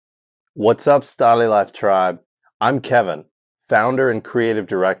What's up, Stylee Life Tribe? I'm Kevin, founder and creative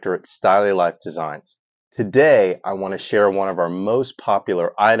director at Stylee Life Designs. Today, I want to share one of our most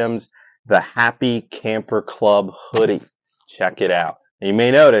popular items, the Happy Camper Club hoodie. Check it out. You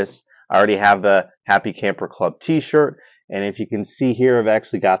may notice I already have the Happy Camper Club t-shirt, and if you can see here, I've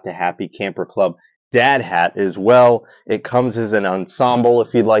actually got the Happy Camper Club dad hat as well. It comes as an ensemble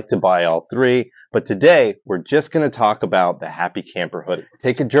if you'd like to buy all three. But today, we're just going to talk about the Happy Camper hoodie.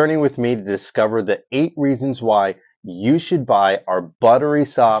 Take a journey with me to discover the 8 reasons why you should buy our buttery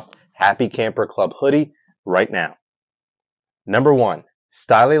soft Happy Camper Club hoodie right now. Number 1,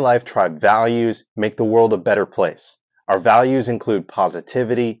 Stylee Life Tribe values make the world a better place. Our values include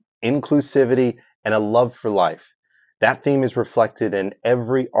positivity, inclusivity, and a love for life. That theme is reflected in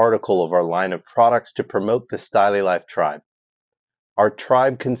every article of our line of products to promote the Stylee Life Tribe. Our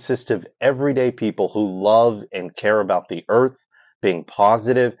tribe consists of everyday people who love and care about the earth, being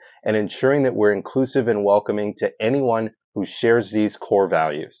positive, and ensuring that we're inclusive and welcoming to anyone who shares these core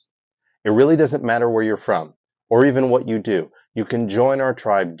values. It really doesn't matter where you're from or even what you do. You can join our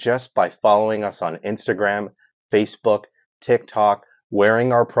tribe just by following us on Instagram, Facebook, TikTok,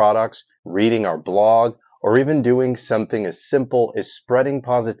 wearing our products, reading our blog, or even doing something as simple as spreading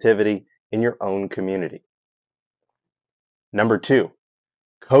positivity in your own community. Number 2,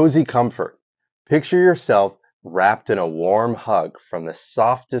 cozy comfort. Picture yourself wrapped in a warm hug from the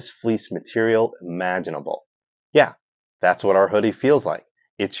softest fleece material imaginable. Yeah, that's what our hoodie feels like.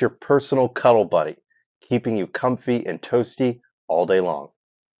 It's your personal cuddle buddy, keeping you comfy and toasty all day long.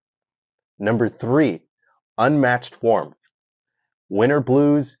 Number 3, unmatched warmth. Winter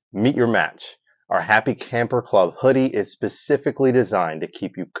blues, meet your match. Our Happy Camper Club hoodie is specifically designed to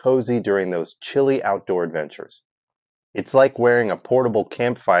keep you cozy during those chilly outdoor adventures. It's like wearing a portable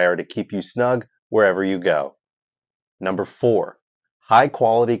campfire to keep you snug wherever you go. Number 4, high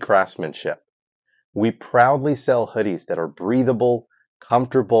quality craftsmanship. We proudly sell hoodies that are breathable,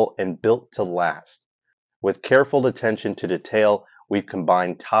 comfortable, and built to last. With careful attention to detail, we've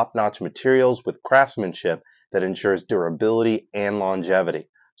combined top-notch materials with craftsmanship that ensures durability and longevity,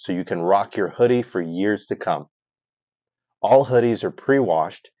 so you can rock your hoodie for years to come. All hoodies are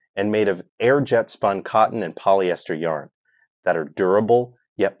pre-washed and made of air-jet spun cotton and polyester yarn that are durable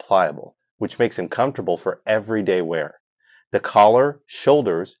yet pliable, which makes them comfortable for everyday wear. The collar,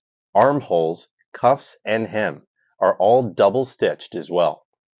 shoulders, armholes, cuffs, and hem are all double stitched as well.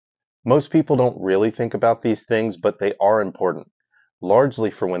 Most people don't really think about these things, but they are important,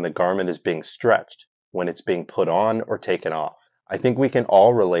 largely for when the garment is being stretched, when it's being put on or taken off. I think we can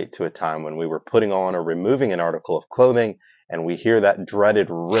all relate to a time when we were putting on or removing an article of clothing and we hear that dreaded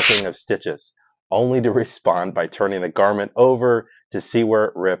ripping of stitches, only to respond by turning the garment over to see where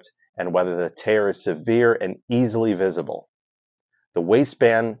it ripped and whether the tear is severe and easily visible. The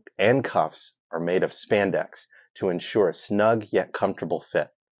waistband and cuffs are made of spandex to ensure a snug yet comfortable fit.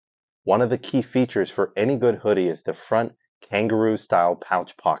 One of the key features for any good hoodie is the front kangaroo-style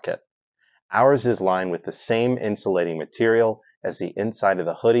pouch pocket. Ours is lined with the same insulating material as the inside of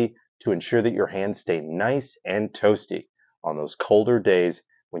the hoodie to ensure that your hands stay nice and toasty on those colder days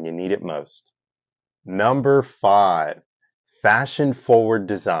when you need it most. Number 5, fashion-forward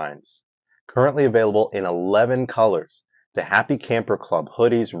designs. Currently available in 11 colors, the Happy Camper Club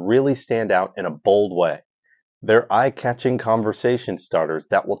hoodies really stand out in a bold way. They're eye-catching conversation starters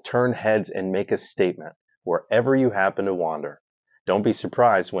that will turn heads and make a statement wherever you happen to wander. Don't be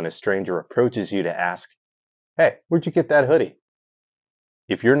surprised when a stranger approaches you to ask, "Hey, where'd you get that hoodie?"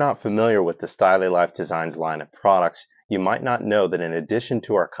 If you're not familiar with the Stylee Life Designs line of products, you might not know that in addition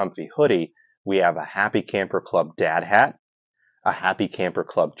to our comfy hoodie, we have a Happy Camper Club dad hat, a Happy Camper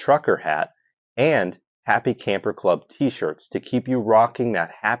Club trucker hat, and Happy Camper Club t-shirts to keep you rocking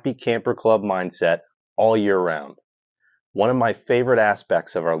that Happy Camper Club mindset all year round. One of my favorite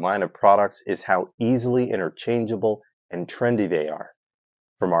aspects of our line of products is how easily interchangeable and trendy they are.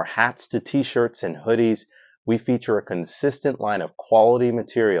 From our hats to t-shirts and hoodies, we feature a consistent line of quality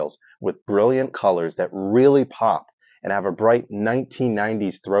materials with brilliant colors that really pop and have a bright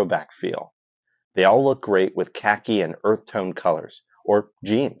 1990s throwback feel. They all look great with khaki and earth tone colors, or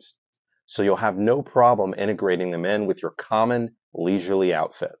jeans, so you'll have no problem integrating them in with your common leisurely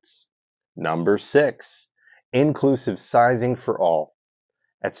outfits. Number 6, inclusive sizing for all.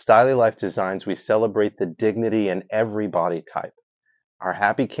 At Stylee Life Designs, we celebrate the dignity in every body type. Our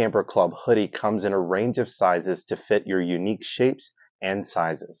Happy Camper Club hoodie comes in a range of sizes to fit your unique shapes and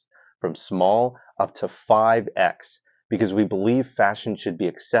sizes, from small up to 5X, because we believe fashion should be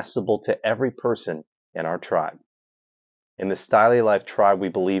accessible to every person in our tribe. In the Stylee Life Tribe, we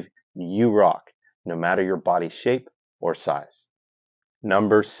believe you rock, no matter your body shape or size.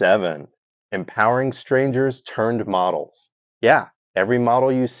 Number 7, empowering strangers turned models. Yeah, every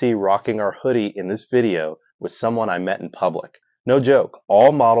model you see rocking our hoodie in this video was someone I met in public. No joke,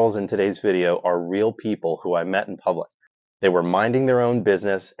 all models in today's video are real people who I met in public. They were minding their own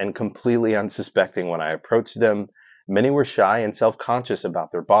business and completely unsuspecting when I approached them. Many were shy and self-conscious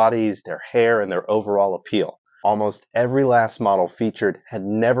about their bodies, their hair, and their overall appeal. Almost every last model featured had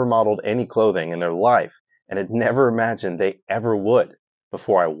never modeled any clothing in their life and had never imagined they ever would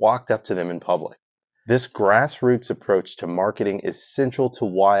before I walked up to them in public. This grassroots approach to marketing is central to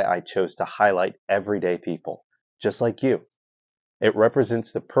why I chose to highlight everyday people, just like you. It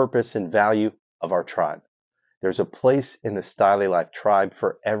represents the purpose and value of our tribe. There's a place in the Stylee Life tribe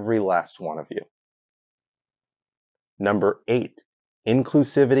for every last one of you. Number 8,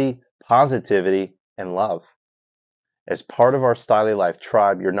 inclusivity, positivity, and love. As part of our Stylee Life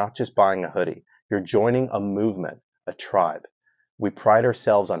tribe, you're not just buying a hoodie, you're joining a movement, a tribe. We pride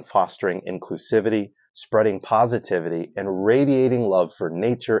ourselves on fostering inclusivity, spreading positivity, and radiating love for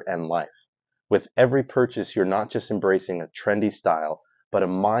nature and life. With every purchase, you're not just embracing a trendy style, but a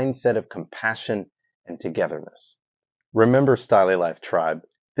mindset of compassion and togetherness. Remember, Stylee Life tribe,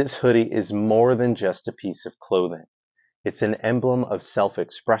 this hoodie is more than just a piece of clothing. It's an emblem of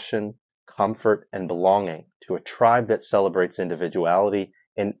self-expression, comfort, and belonging to a tribe that celebrates individuality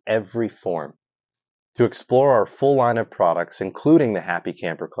in every form. To explore our full line of products, including the Happy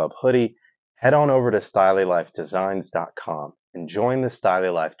Camper Club hoodie, head on over to StyleeLifeDesigns.com and join the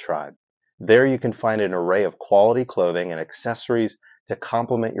Stylee Life tribe. There you can find an array of quality clothing and accessories to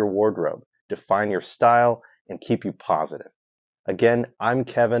complement your wardrobe, define your style, and keep you positive. Again, I'm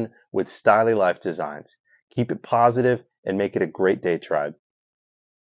Kevin with Stylee Life Designs. Keep it positive and make it a great day, tribe.